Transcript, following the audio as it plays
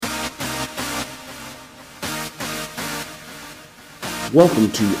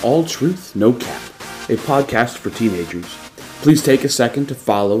Welcome to All Truth, No Cap, a podcast for teenagers. Please take a second to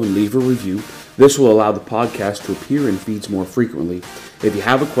follow and leave a review. This will allow the podcast to appear in feeds more frequently. If you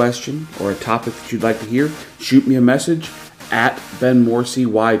have a question or a topic that you'd like to hear, shoot me a message at ben.morrissey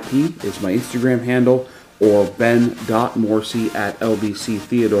YP is my Instagram handle, or ben.morrissey at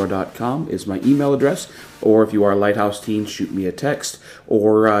lbctheodore.com is my email address. Or if you are a Lighthouse teen, shoot me a text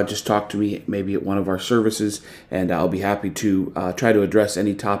or just talk to me maybe at one of our services, and I'll be happy to try to address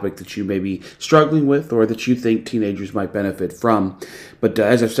any topic that you may be struggling with or that you think teenagers might benefit from. But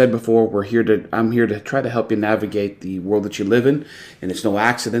as I've said before, I'm here to try to help you navigate the world that you live in, and it's no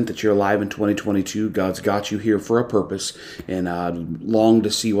accident that you're alive in 2022. God's got you here for a purpose, and long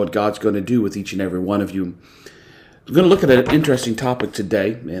to see what God's going to do with each and every one of you. We're going to look at an interesting topic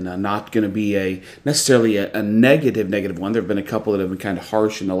today, and not going to be necessarily a negative one. There have been a couple that have been kind of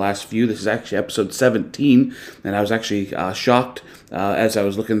harsh in the last few. This is actually episode 17, and I was actually shocked as I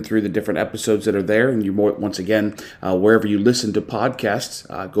was looking through the different episodes that are there. And once again, wherever you listen to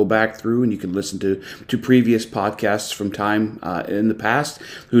podcasts, go back through and you can listen to previous podcasts from time in the past.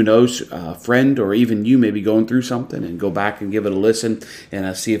 Who knows, a friend or even you may be going through something, and go back and give it a listen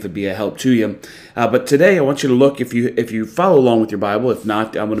and see if it'd be a help to you. But today I want you to look, if you follow along with your Bible. If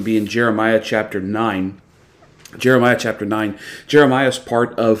not, I'm going to be in Jeremiah chapter 9. Jeremiah chapter 9. Jeremiah is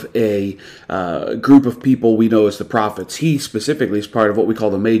part of a group of people we know as the prophets. He specifically is part of what we call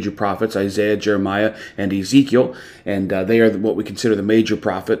the major prophets, Isaiah, Jeremiah, and Ezekiel. And they are what we consider the major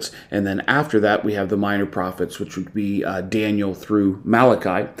prophets. And then after that, we have the minor prophets, which would be Daniel through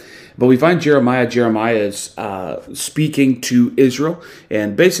Malachi. But we find Jeremiah is speaking to Israel.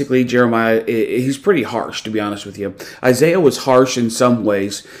 And basically, Jeremiah, he's pretty harsh, to be honest with you. Isaiah was harsh in some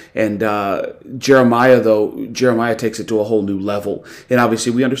ways. And Jeremiah takes it to a whole new level. And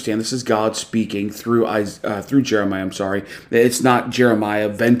obviously, we understand this is God speaking through Jeremiah. It's not Jeremiah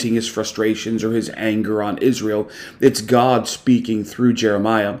venting his frustrations or his anger on Israel. It's God speaking through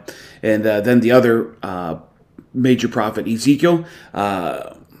Jeremiah. And then the other major prophet, Ezekiel,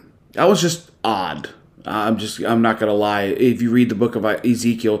 that was just odd. I'm not going to lie. If you read the book of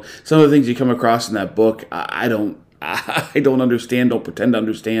Ezekiel, some of the things you come across in that book, I don't understand, don't pretend to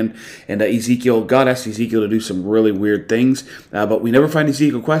understand. And God asked Ezekiel to do some really weird things, but we never find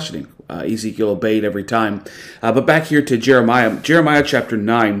Ezekiel questioning. Ezekiel obeyed every time. But back here to Jeremiah chapter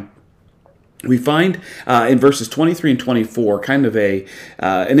 9. We find in verses 23 and 24 kind of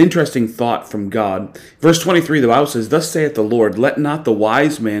an interesting thought from God. Verse 23, the Bible says, "Thus saith the Lord, let not the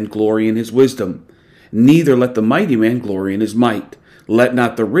wise man glory in his wisdom, neither let the mighty man glory in his might. Let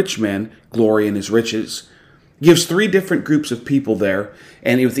not the rich man glory in his riches." Gives three different groups of people there,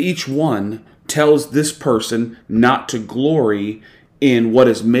 and with each one tells this person not to glory in what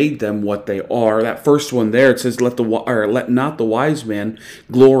has made them what they are. That first one there, it says, let not the wise man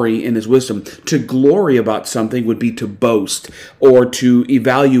glory in his wisdom. To glory about something would be to boast, or to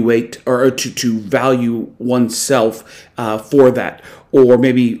evaluate, or to value oneself for that. Or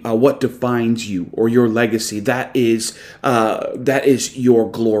maybe what defines you or your legacy. That is your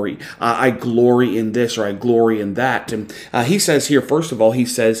glory. I glory in this, or I glory in that. And he says here, first of all, he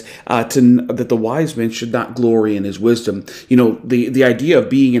says that the wise man should not glory in his wisdom. You know, the idea of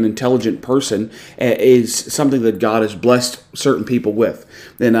being an intelligent person is something that God has blessed certain people with.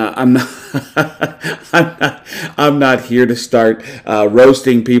 And I'm not here to start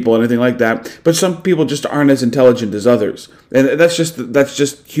roasting people or anything like that. But some people just aren't as intelligent as others, and that's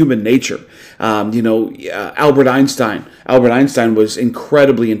just human nature. Albert Einstein. Albert Einstein was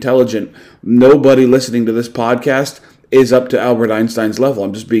incredibly intelligent. Nobody listening to this podcast is up to Albert Einstein's level.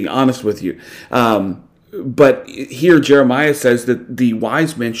 I'm just being honest with you. But here Jeremiah says that the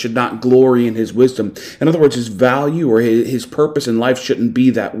wise man should not glory in his wisdom. In other words, his value or his purpose in life shouldn't be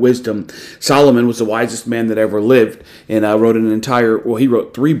that wisdom. Solomon was the wisest man that ever lived, and he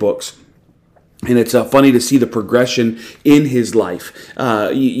wrote 3 books. And it's funny to see the progression in his life.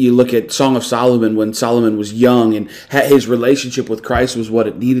 You look at Song of Solomon when Solomon was young, and his relationship with Christ was what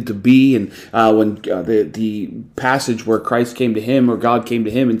it needed to be. And when the passage where Christ came to him, or God came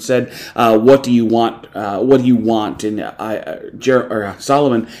to him and said, "What do you want? What do you want?" And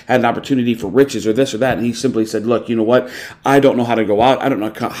Solomon had an opportunity for riches or this or that, and he simply said, "Look, you know what? I don't know how to go out. I don't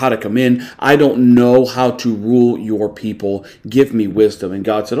know how to come in. I don't know how to rule your people. Give me wisdom." And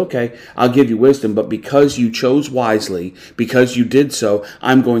God said, "Okay, I'll give you wisdom. But because you chose wisely, because you did so,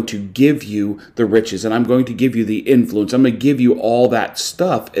 I'm going to give you the riches, and I'm going to give you the influence. I'm going to give you all that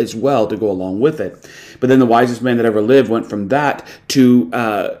stuff as well to go along with it." But then the wisest man that ever lived went from that to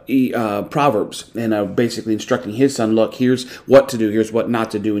Proverbs, and basically instructing his son, look, here's what to do, here's what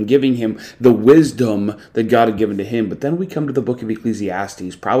not to do, and giving him the wisdom that God had given to him. But then we come to the book of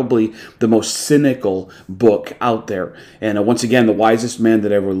Ecclesiastes, probably the most cynical book out there. And once again, the wisest man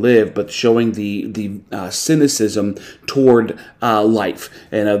that ever lived, but showing the cynicism toward life,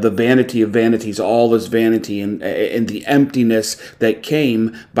 and the vanity of vanities, all is vanity, and the emptiness that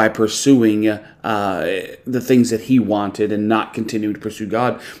came by pursuing the things that he wanted and not continuing to pursue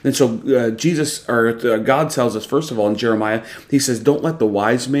God. And so God tells us, first of all, in Jeremiah, he says, don't let the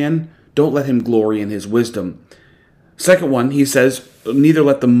wise man, don't let him glory in his wisdom. Second one, he says, neither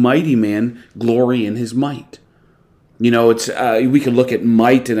let the mighty man glory in his might. It's we could look at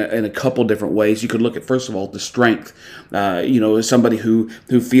might in a couple different ways. You could look at, first of all, the strength. As somebody who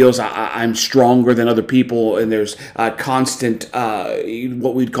feels I'm stronger than other people, and there's constant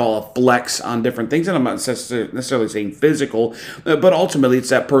what we'd call a flex on different things. And I'm not necessarily saying physical, but ultimately it's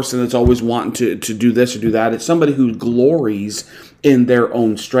that person that's always wanting to do this or do that. It's somebody who glories in their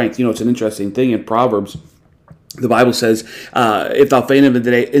own strength. It's an interesting thing in Proverbs. The Bible says, if thou faint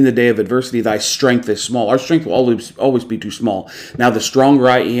in the day of adversity, thy strength is small. Our strength will always be too small. Now, the stronger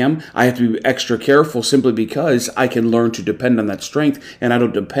I am, I have to be extra careful simply because I can learn to depend on that strength, and I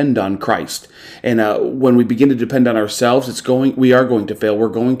don't depend on Christ. And when we begin to depend on ourselves, we are going to fail. We're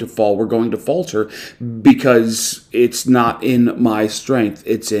going to fall. We're going to falter because it's not in my strength.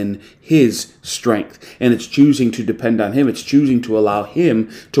 It's in his strength. And it's choosing to depend on him. It's choosing to allow him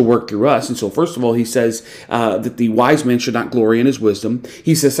to work through us. And so, first of all, he says that the wise man should not glory in his wisdom.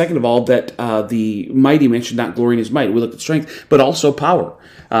 He says, second of all, that the mighty man should not glory in his might. We look at strength, but also power.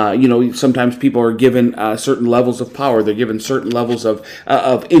 Sometimes people are given certain levels of power. They're given certain levels of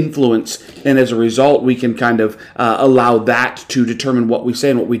influence. And as a result, we can kind of allow that to determine what we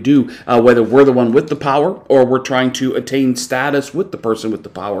say and what we do, whether we're the one with the power or we're trying to attain status with the person with the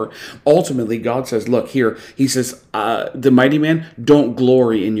power. Ultimately, God says, look here, he says, the mighty man, don't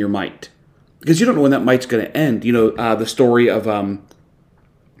glory in your might. Because you don't know when that might's going to end. The story of,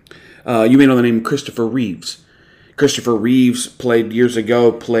 you may know the name Christopher Reeves. Christopher Reeves played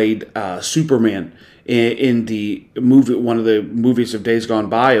Superman in the movie, one of the movies of Days Gone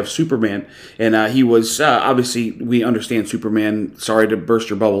By of Superman, and he was obviously, we understand Superman. Sorry to burst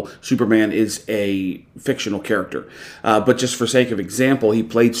your bubble. Superman is a fictional character, but just for sake of example, he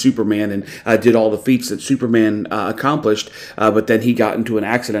played Superman and did all the feats that Superman accomplished. But then he got into an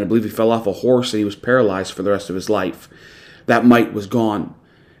accident. I believe he fell off a horse and he was paralyzed for the rest of his life. That might was gone.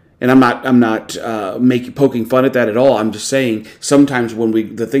 And I'm not poking fun at that at all. I'm just saying sometimes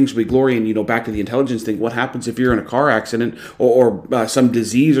when the things we glory in, back to the intelligence thing, what happens if you're in a car accident or some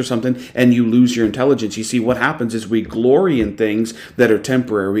disease or something and you lose your intelligence? You see, what happens is we glory in things that are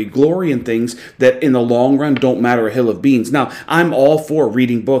temporary. We glory in things that in the long run don't matter a hill of beans. Now, I'm all for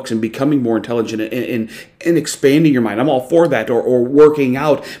reading books and becoming more intelligent and expanding your mind. I'm all for that, or working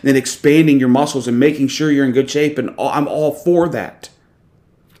out and expanding your muscles and making sure you're in good shape. And I'm all for that.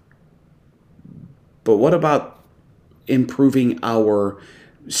 But what about improving our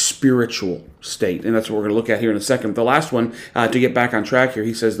spiritual state? And that's what we're going to look at here in a second. The last one, to get back on track here,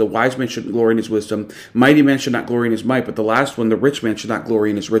 he says, the wise man shouldn't glory in his wisdom. Mighty man should not glory in his might. But the last one, the rich man should not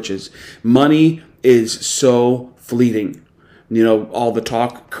glory in his riches. Money is so fleeting. All the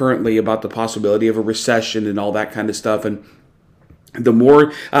talk currently about the possibility of a recession and all that kind of stuff. And the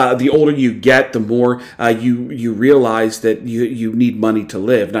more, the older you get, the more you realize that you need money to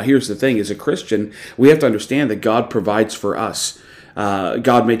live. Now, here's the thing. As a Christian, we have to understand that God provides for us.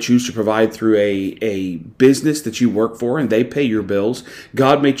 God may choose to provide through a business that you work for and they pay your bills.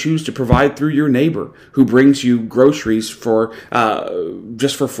 God may choose to provide through your neighbor who brings you groceries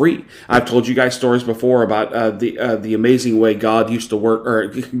just for free. I've told you guys stories before about the amazing way God used to work, or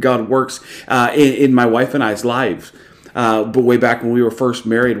God works in my wife and I's lives. But way back when we were first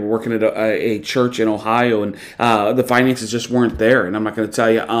married, we're working at a church in Ohio, and the finances just weren't there. And I'm not going to tell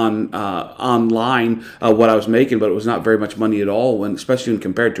you online what I was making, but it was not very much money at all, especially when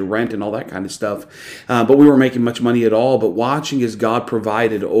compared to rent and all that kind of stuff. But we weren't making much money at all. But watching as God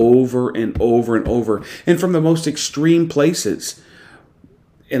provided over and over and over, and from the most extreme places.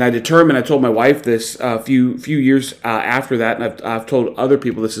 And I told my wife this a few years after that, and I've told other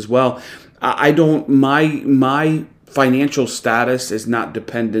people this as well. My financial status is not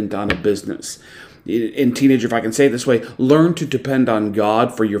dependent on a business. in teenager, if I can say it this way, learn to depend on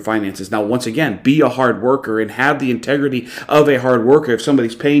God for your finances. Now, once again, be a hard worker and have the integrity of a hard worker. If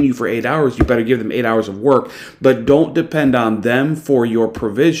somebody's paying you for 8 hours, you better give them 8 hours of work. But don't depend on them for your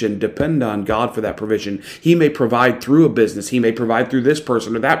provision. Depend on God for that provision. He may provide through a business. He may provide through this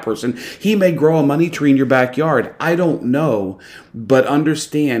person or that person. He may grow a money tree in your backyard. I don't know. But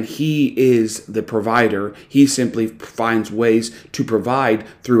understand, He is the provider. He simply finds ways to provide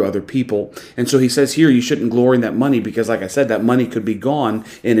through other people. And so He says here, you shouldn't glory in that money because, like I said, that money could be gone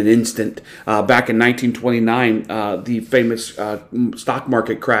in an instant. Back in 1929, the famous stock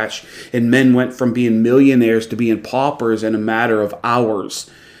market crash, and men went from being millionaires to being paupers in a matter of hours.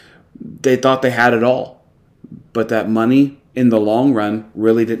 They thought they had it all, but that money in the long run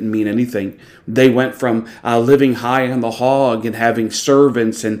really didn't mean anything. They went from living high on the hog and having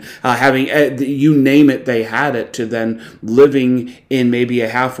servants and having, you name it, they had it, to then living in maybe a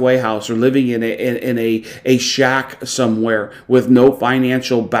halfway house or living in a shack somewhere with no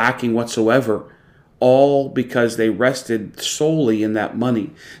financial backing whatsoever. All because they rested solely in that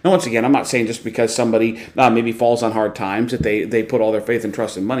money. Now, once again, I'm not saying just because somebody maybe falls on hard times that they put all their faith and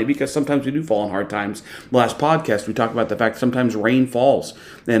trust in money, because sometimes we do fall on hard times. Last podcast, we talked about the fact that sometimes rain falls,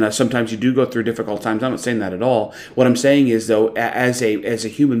 and sometimes you do go through difficult times. I'm not saying that at all. What I'm saying is, though, as a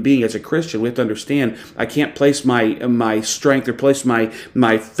human being, as a Christian, we have to understand I can't place my strength or place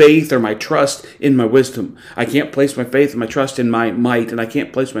my faith or my trust in my wisdom. I can't place my faith and my trust in my might, and I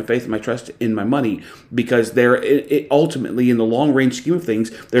can't place my faith and my trust in my money. Because ultimately, in the long-range scheme of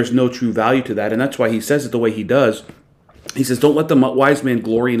things, there's no true value to that. And that's why he says it the way he does. He says, don't let the wise man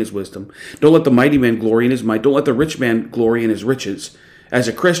glory in his wisdom. Don't let the mighty man glory in his might. Don't let the rich man glory in his riches. As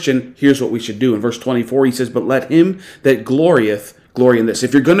a Christian, here's what we should do. In verse 24, he says, but let him that glorieth glory in this.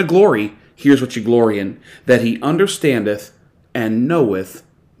 If you're going to glory, here's what you glory in. That he understandeth and knoweth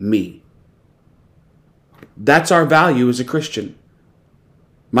me. That's our value as a Christian.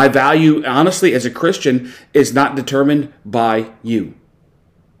 My value, honestly, as a Christian, is not determined by you.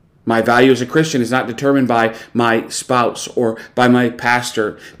 My value as a Christian is not determined by my spouse or by my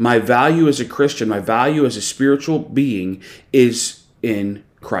pastor. My value as a Christian, my value as a spiritual being is in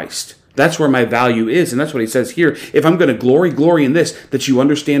Christ. That's where my value is, and that's what he says here. If I'm going to glory in this, that you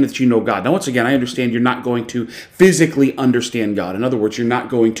understand that you know God. Now, once again, I understand you're not going to physically understand God. In other words, you're not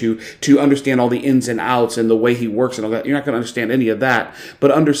going to understand all the ins and outs and the way He works and all that. You're not going to understand any of that.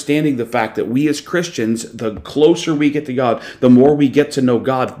 But understanding the fact that we as Christians, the closer we get to God, the more we get to know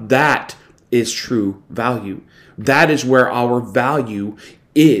God, that is true value. That is where our value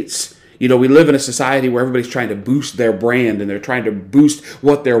is. You know, we live in a society where everybody's trying to boost their brand and they're trying to boost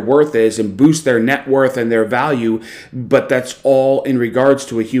what their worth is and boost their net worth and their value, but that's all in regards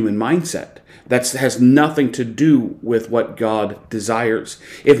to a human mindset. That has nothing to do with what God desires.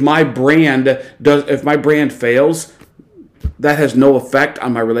 If my brand fails, that has no effect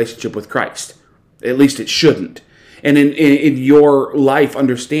on my relationship with Christ. At least it shouldn't. And in your life,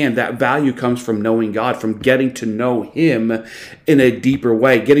 understand that value comes from knowing God, from getting to know Him in a deeper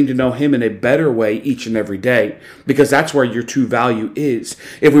way, getting to know Him in a better way each and every day, because that's where your true value is.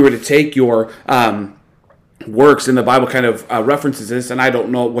 If we were to take your works, and the Bible kind of references this, and I don't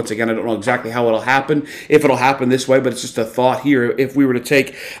know, once again, I don't know exactly how it'll happen, if it'll happen this way, but it's just a thought here. If we were to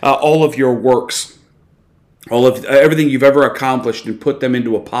take all of your works, all of everything you've ever accomplished, and put them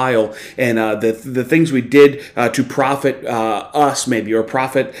into a pile, and the things we did to profit us maybe, or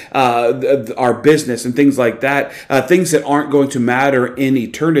profit our business and things like that, things that aren't going to matter in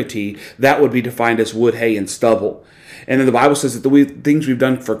eternity, that would be defined as wood, hay, and stubble. And then the Bible says that the things we've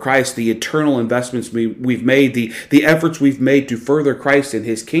done for Christ, the eternal investments we've made, the efforts we've made to further Christ and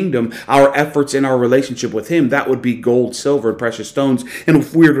His kingdom, our efforts in our relationship with Him, that would be gold, silver, and precious stones. And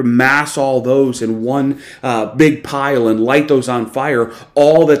if we were to mass all those in one big pile and light those on fire,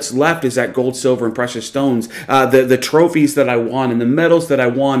 all that's left is that gold, silver, and precious stones. The trophies that I won, and the medals that I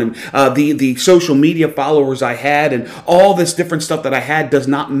won, and the social media followers I had, and all this different stuff that I had does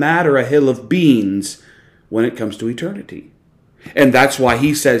not matter a hill of beans when it comes to eternity. And that's why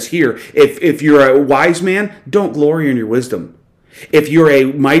he says here, if you're a wise man, don't glory in your wisdom. If you're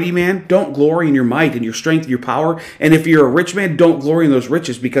a mighty man, don't glory in your might and your strength and your power. And if you're a rich man, don't glory in those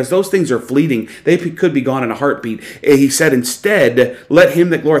riches, because those things are fleeting. They could be gone in a heartbeat. He said, instead, let him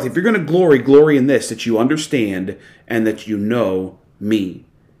that glorieth. If you're going to glory in this, that you understand and that you know me.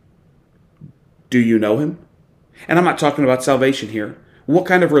 Do you know Him? And I'm not talking about salvation here. What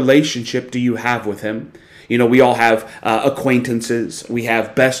kind of relationship do you have with Him? You know, we all have acquaintances, we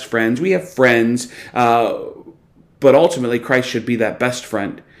have best friends, we have friends, but ultimately Christ should be that best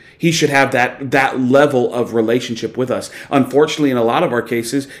friend. He should have that level of relationship with us. Unfortunately, in a lot of our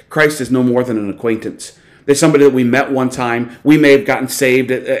cases, Christ is no more than an acquaintance. There's somebody that we met one time. We may have gotten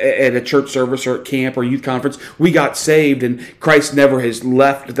saved at a church service or at camp or youth conference. We got saved, and Christ never has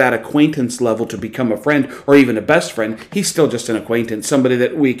left that acquaintance level to become a friend or even a best friend. He's still just an acquaintance, somebody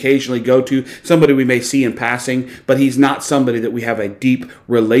that we occasionally go to, somebody we may see in passing, but he's not somebody that we have a deep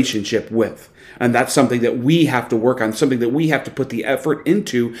relationship with. And that's something that we have to work on, something that we have to put the effort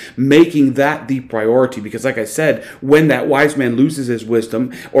into, making that the priority. Because like I said, when that wise man loses his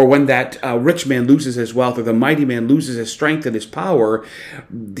wisdom, or when that rich man loses his wealth, or the mighty man loses his strength and his power,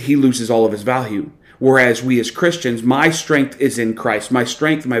 he loses all of his value. Whereas we as Christians, my strength is in Christ. My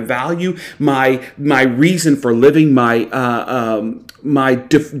strength, my value, my reason for living, my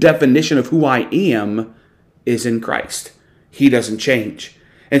definition of who I am is in Christ. He doesn't change.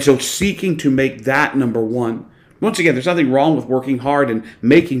 And so seeking to make that number one. Once again, there's nothing wrong with working hard and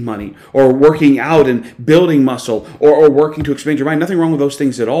making money, or working out and building muscle, or working to expand your mind. Nothing wrong with those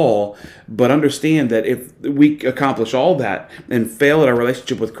things at all. But understand that if we accomplish all that and fail at our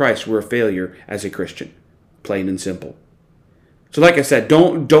relationship with Christ, we're a failure as a Christian. Plain and simple. So like I said,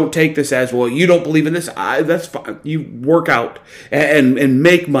 don't take this as, well, you don't believe in this. That's fine. You work out and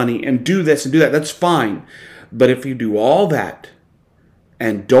make money and do this and do that. That's fine. But if you do all that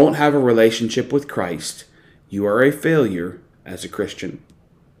and don't have a relationship with Christ, you are a failure as a Christian.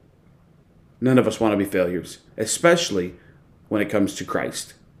 None of us want to be failures, especially when it comes to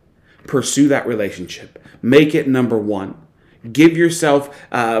Christ. Pursue that relationship. Make it number one. Give yourself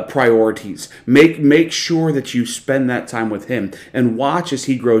priorities. Make sure that you spend that time with him, and watch as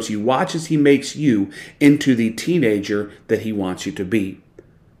he grows you. Watch as he makes you into the teenager that he wants you to be.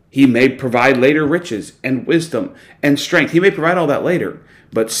 He may provide later riches and wisdom and strength. He may provide all that later,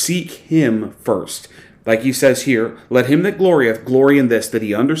 but seek him first. Like he says here, let him that glorieth glory in this, that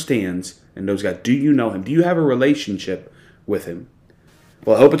he understands and knows God. Do you know him? Do you have a relationship with him?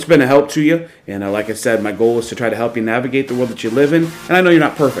 Well, I hope it's been a help to you. And like I said, my goal is to try to help you navigate the world that you live in. And I know you're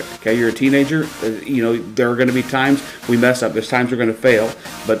not perfect. Okay, you're a teenager. There are going to be times we mess up. There's times we're going to fail.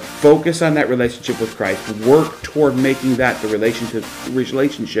 But focus on that relationship with Christ. Work toward making that the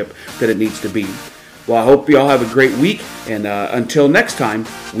relationship that it needs to be. Well, I hope you all have a great week. And until next time,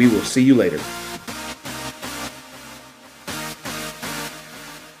 we will see you later.